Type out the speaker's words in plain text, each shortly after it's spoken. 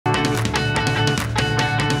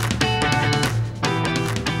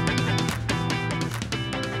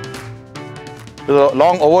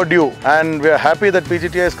long overdue, and we are happy that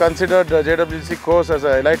PGTI has considered the JWGC course as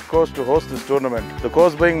an elite course to host this tournament. The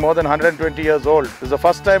course being more than 120 years old, this is the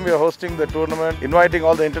first time we are hosting the tournament, inviting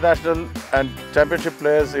all the international and championship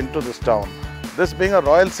players into this town. This being a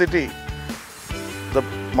royal city, the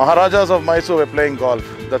Maharajas of Mysuru were playing golf.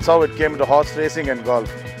 That's how it came to horse racing and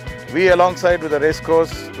golf. We, alongside with the race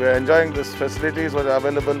course, we are enjoying these facilities which are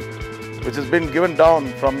available, which has been given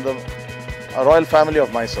down from the royal family of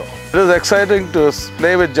Mysuru. It is exciting to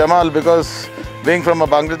play with Jamal because being from a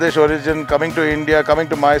Bangladesh origin, coming to India, coming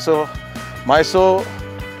to Mysuru, Mysuru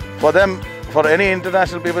for them, for any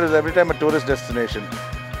international people, is every time a tourist destination.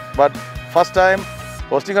 But first time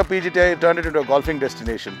hosting a PGTI turned it into a golfing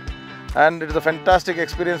destination. And it is a fantastic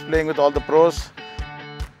experience playing with all the pros